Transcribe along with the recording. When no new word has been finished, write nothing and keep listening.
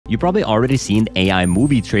You've probably already seen AI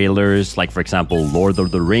movie trailers, like for example, Lord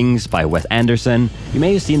of the Rings by Wes Anderson. You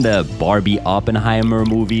may have seen the Barbie Oppenheimer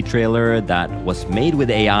movie trailer that was made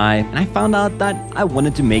with AI, and I found out that I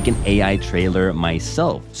wanted to make an AI trailer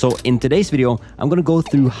myself. So in today's video, I'm gonna go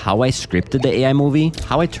through how I scripted the AI movie,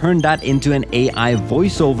 how I turned that into an AI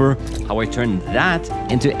voiceover, how I turned that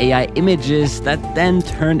into AI images that then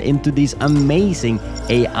turned into these amazing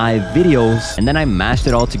AI videos, and then I mashed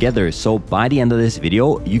it all together. So by the end of this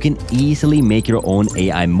video, you can easily make your own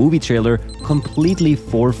AI movie trailer completely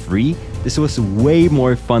for free. This was way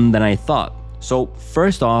more fun than I thought. So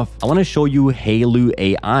first off, I want to show you Halo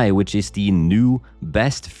AI, which is the new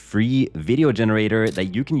best free video generator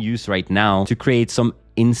that you can use right now to create some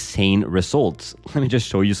insane results. Let me just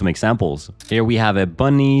show you some examples. Here we have a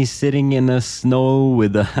bunny sitting in the snow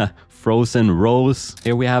with a frozen rose.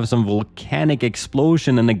 Here we have some volcanic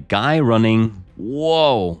explosion and a guy running.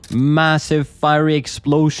 Whoa, massive fiery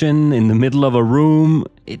explosion in the middle of a room.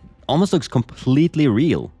 It almost looks completely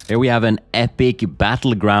real. Here we have an epic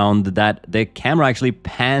battleground that the camera actually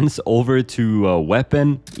pans over to a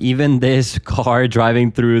weapon. Even this car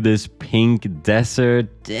driving through this pink desert.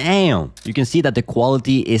 Damn! You can see that the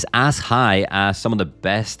quality is as high as some of the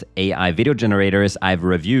best AI video generators I've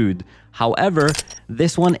reviewed. However,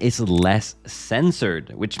 this one is less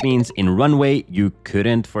censored, which means in Runway, you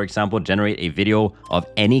couldn't, for example, generate a video of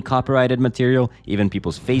any copyrighted material, even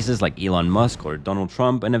people's faces like Elon Musk or Donald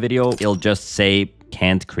Trump in a video. It'll just say,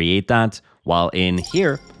 can't create that. While in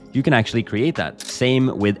here, you can actually create that.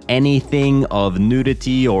 Same with anything of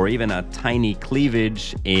nudity or even a tiny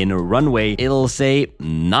cleavage in Runway. It'll say,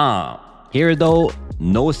 nah. Here though,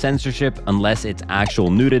 no censorship unless it's actual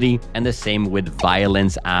nudity, and the same with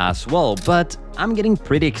violence as well. But I'm getting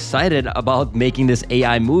pretty excited about making this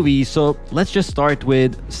AI movie, so let's just start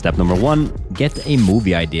with step number 1, get a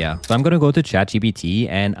movie idea. So I'm gonna go to ChatGPT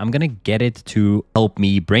and I'm gonna get it to help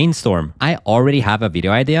me brainstorm. I already have a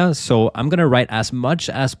video idea, so I'm gonna write as much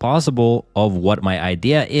as possible of what my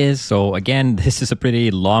idea is. So again, this is a pretty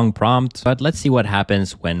long prompt, but let's see what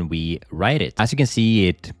happens when we write it. As you can see,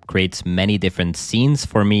 it creates many different scenes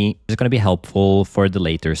for me. It's gonna be helpful for the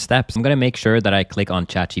later steps. I'm gonna make sure that I click on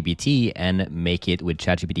ChatGPT and make it with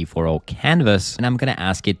ChatGPT 4.0 Canvas, and I'm gonna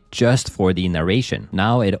ask it just for the narration.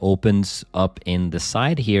 Now it opens up in the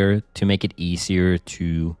side here to make it easier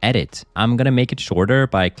to edit. I'm gonna make it shorter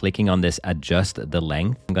by clicking on this adjust the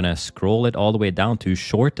length. I'm gonna scroll it all the way down to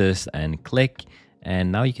shortest and click.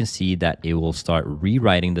 And now you can see that it will start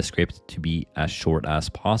rewriting the script to be as short as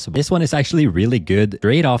possible. This one is actually really good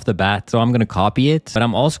straight off the bat. So I'm going to copy it, but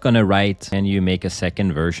I'm also going to write, and you make a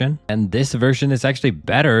second version. And this version is actually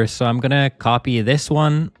better. So I'm going to copy this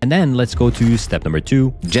one. And then let's go to step number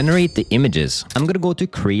 2, generate the images. I'm going to go to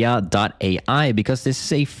Crea.ai because this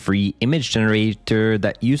is a free image generator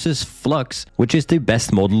that uses Flux, which is the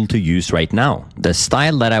best model to use right now. The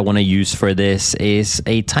style that I want to use for this is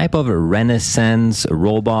a type of Renaissance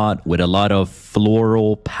robot with a lot of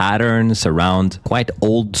floral patterns around, quite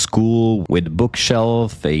old school, with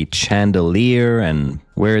bookshelf, a chandelier, and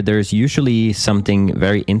where there's usually something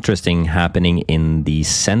very interesting happening in the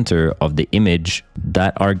center of the image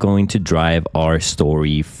that are going to drive our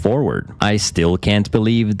story forward. I still can't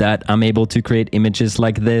believe that I'm able to create images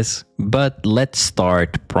like this, but let's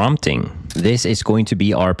start prompting. This is going to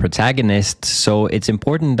be our protagonist, so it's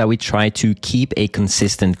important that we try to keep a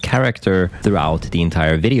consistent character throughout the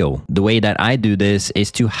entire video. The way that I do this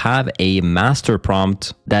is to have a master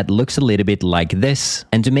prompt that looks a little bit like this.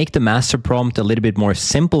 And to make the master prompt a little bit more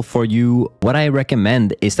simple for you, what I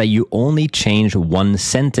recommend is that you only change one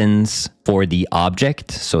sentence for the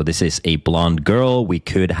object. So this is a blonde girl. We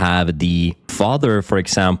could have the father, for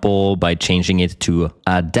example, by changing it to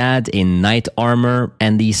a dad in knight armor.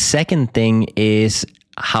 And the second thing is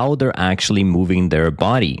how they're actually moving their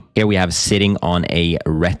body. Here we have sitting on a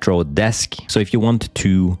retro desk. So if you want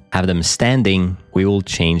to have them standing, we will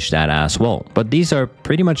change that as well. But these are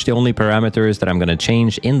pretty much the only parameters that I'm going to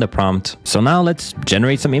change in the prompt. So now let's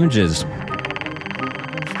generate some images.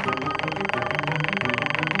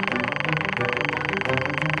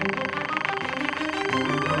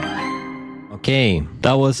 Okay,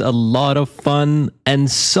 that was a lot of fun and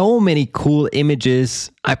so many cool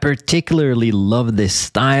images. I particularly love this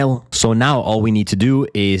style. So now all we need to do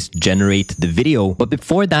is generate the video. But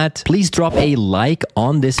before that, please drop a like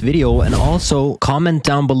on this video and also comment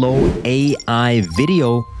down below AI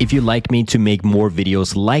video if you'd like me to make more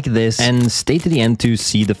videos like this, and stay to the end to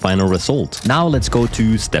see the final result. Now let's go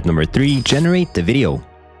to step number 3, generate the video.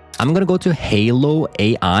 I'm gonna go to Halo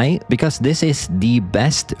AI because this is the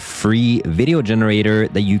best free video generator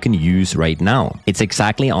that you can use right now. It's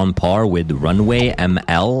exactly on par with Runway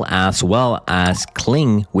ML as well as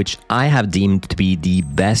Kling, which I have deemed to be the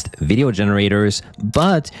best video generators,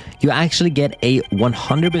 but you actually get a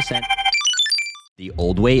 100%. The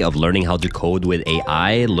old way of learning how to code with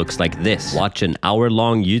AI looks like this. Watch an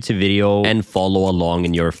hour-long YouTube video and follow along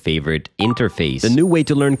in your favorite interface. The new way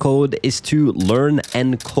to learn code is to learn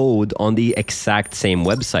and code on the exact same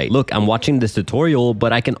website. Look, I'm watching this tutorial,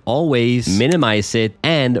 but I can always minimize it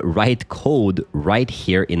and write code right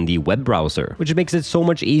here in the web browser, which makes it so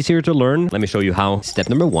much easier to learn. Let me show you how. Step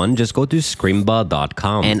number one, just go to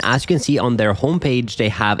scrimba.com. And as you can see on their homepage, they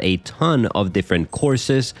have a ton of different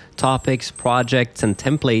courses, topics, projects, and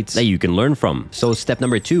templates that you can learn from. So step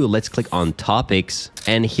number two, let's click on topics.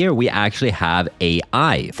 And here we actually have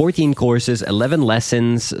AI. 14 courses, 11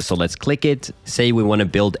 lessons. So let's click it. Say we want to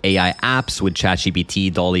build AI apps with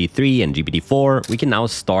ChatGPT, DALL-E 3, and GPT-4. We can now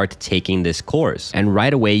start taking this course. And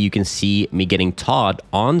right away, you can see me getting taught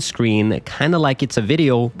on screen, kind of like it's a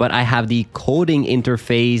video, but I have the coding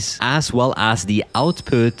interface as well as the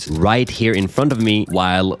output right here in front of me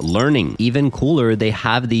while learning. Even cooler, they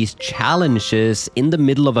have these challenges in the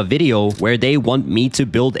middle of a video where they want me to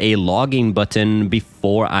build a login button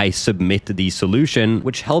before I submit the solution,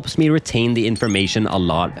 which helps me retain the information a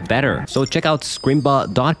lot better. So check out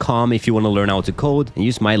scrimba.com if you want to learn how to code and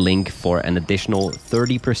use my link for an additional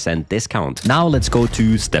 30% discount. Now let's go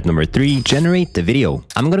to step number three, generate the video.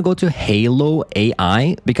 I'm going to go to Halo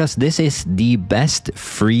AI because this is the best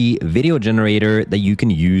free video generator that you can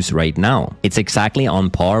use right now. It's exactly on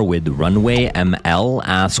par with Runway ML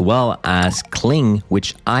as well as Kling,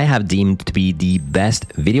 which I have deemed to be the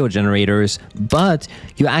best video generators, but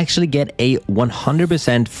you actually get a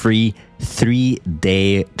 100% free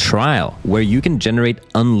 3-day trial where you can generate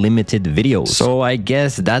unlimited videos. So I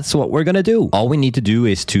guess that's what we're gonna do. All we need to do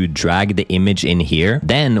is to drag the image in here.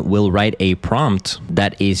 Then we'll write a prompt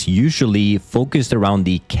that is usually focused around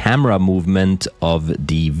the camera movement of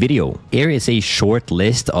the video. Here is a short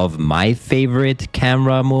list of my favorite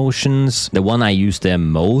camera motions. The one I use the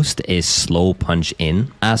most is slow punch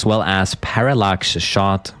in, as well as parallax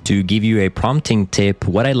shot. To give you a prompting tip,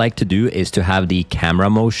 what I like to do is to have the camera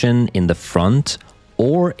motion in the front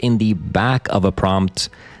or in the back of a prompt.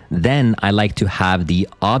 Then I like to have the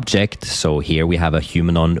object. So here we have a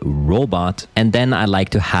human robot. And then I like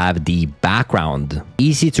to have the background.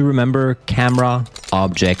 Easy to remember: camera,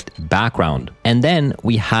 object, background. And then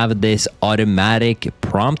we have this automatic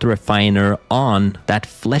prompt refiner on that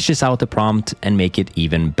fleshes out the prompt and make it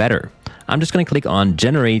even better. I'm just going to click on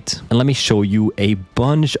generate and let me show you a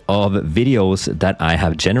bunch of videos that I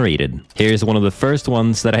have generated. Here's one of the first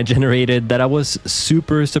ones that I generated that I was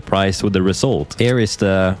super surprised with the result. Here is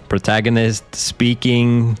the protagonist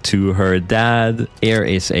speaking to her dad. Here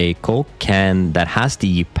is a Coke can that has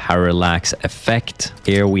the parallax effect.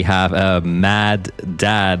 Here we have a mad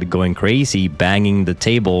dad going crazy, banging the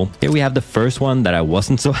table. Here we have the first one that I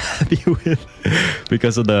wasn't so happy with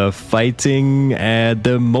because of the fighting and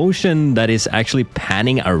the motion that is actually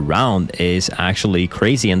panning around is actually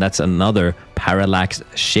crazy, and that's another parallax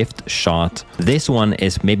shift shot. This one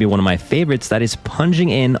is maybe one of my favorites, that is punching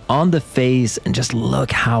in on the face, and just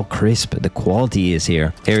look how crisp the quality is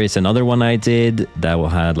here. Here is another one I did that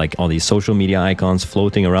had like all these social media icons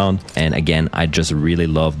floating around, and again, I just really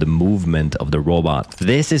love the movement of the robot.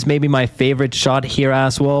 This is maybe my favorite shot here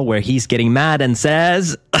as well, where he's getting mad and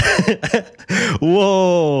says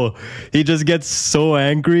whoa, he just gets so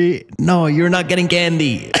angry. No, you're not getting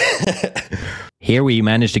candy. Here we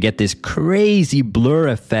managed to get this crazy blur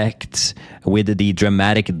effect with the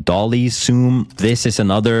dramatic dolly zoom. This is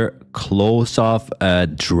another close-off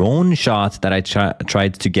drone shot that I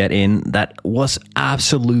tried to get in that was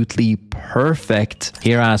absolutely perfect.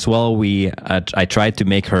 Here as well, I tried to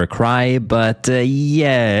make her cry, but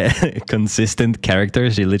yeah, consistent character.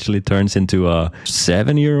 She literally turns into a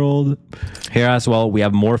 7-year-old. Here as well, we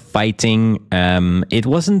have more fighting. It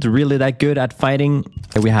wasn't really that good at fighting.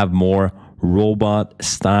 Here we have more robot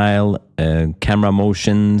style camera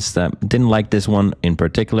motions. That didn't like this one in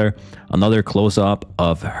particular. Another close-up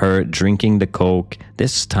of her drinking the Coke,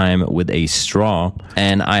 this time with a straw.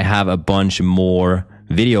 And I have a bunch more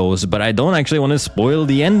videos, but I don't actually want to spoil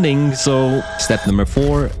the ending. So step number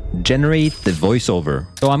 4, generate the voiceover.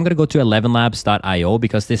 So I'm going to go to 11labs.io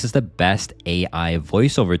because this is the best AI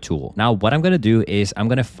voiceover tool. Now, what I'm going to do is I'm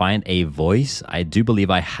going to find a voice. I do believe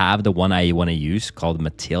I have the one I want to use called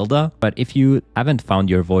Matilda. But if you haven't found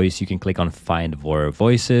your voice, you can click on find more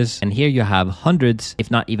voices. And here you have hundreds,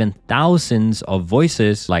 if not even thousands of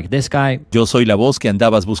voices like this guy. Yo soy la voz que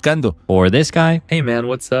andabas buscando. Or this guy. Hey man,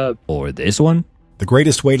 what's up? Or this one. The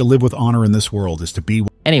greatest way to live with honor in this world is to be...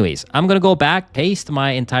 Anyways, I'm gonna go back, paste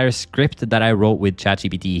my entire script that I wrote with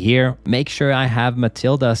ChatGPT here, make sure I have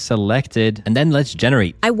Matilda selected, and then let's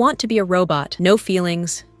generate. I want to be a robot. No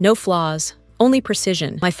feelings, no flaws, only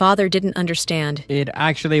precision. My father didn't understand. It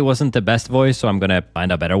actually wasn't the best voice, so I'm gonna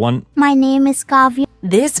find a better one. My name is Kavya.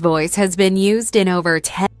 This voice has been used in over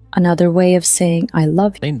 10. Another way of saying I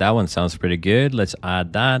love you. I think that one sounds pretty good. Let's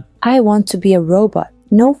add that. I want to be a robot.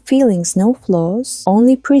 No feelings, no flaws,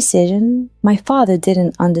 only precision. My father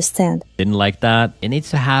didn't understand. Didn't like that. It needs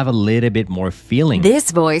to have a little bit more feeling.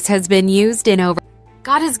 This voice has been used in over...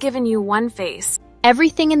 God has given you one face.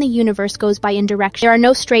 Everything in the universe goes by in direction. There are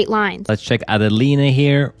no straight lines. Let's check Adelina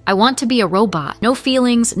here. I want to be a robot. No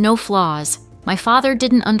feelings, no flaws. My father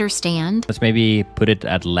didn't understand. Let's maybe put it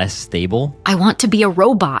at less stable. I want to be a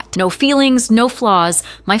robot. No feelings, no flaws.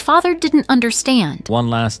 My father didn't understand. One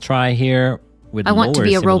last try here. With I want to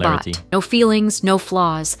be a similarity. robot. No feelings, no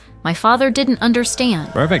flaws. My father didn't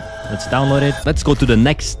understand. Perfect. Let's download it. Let's go to the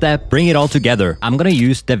next step. Bring it all together. I'm going to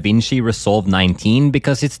use DaVinci Resolve 19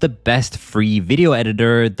 because it's the best free video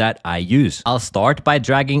editor that I use. I'll start by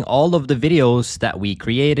dragging all of the videos that we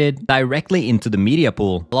created directly into the media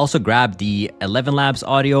pool. I'll also grab the 11 Labs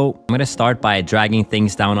audio. I'm going to start by dragging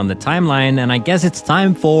things down on the timeline, and I guess it's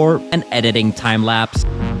time for an editing time lapse.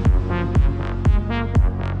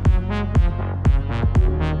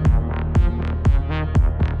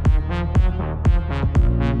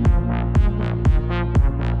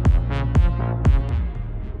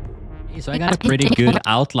 So I got a pretty good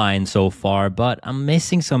outline so far, but I'm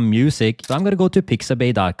missing some music. So I'm going to go to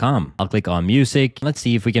pixabay.com. I'll click on music. Let's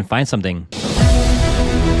see if we can find something.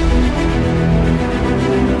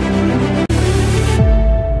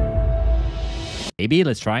 Maybe,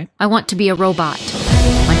 let's try. I want to be a robot.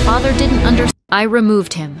 My father didn't understand. I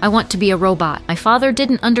removed him. I want to be a robot. My father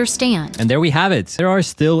didn't understand. And there we have it. There are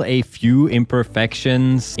still a few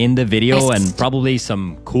imperfections in the video and probably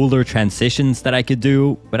some cooler transitions that I could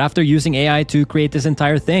do. But after using AI to create this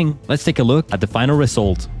entire thing, let's take a look at the final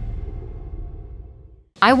result.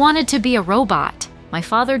 I wanted to be a robot. My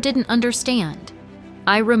father didn't understand.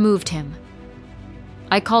 I removed him.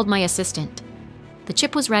 I called my assistant. The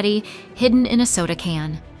chip was ready, hidden in a soda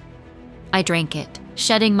can. I drank it,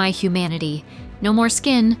 shedding my humanity. No more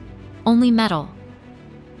skin, only metal.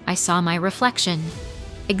 I saw my reflection,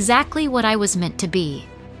 exactly what I was meant to be.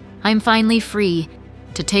 I'm finally free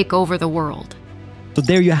to take over the world. So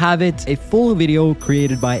there you have it, a full video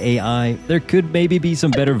created by AI. There could maybe be some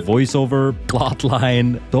better voiceover,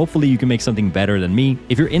 plotline. So hopefully you can make something better than me.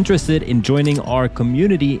 If you're interested in joining our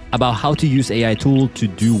community about how to use AI tool to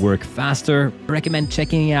do work faster, I recommend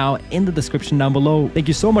checking it out in the description down below. Thank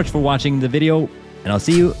you so much for watching the video, and I'll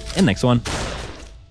see you in the next one.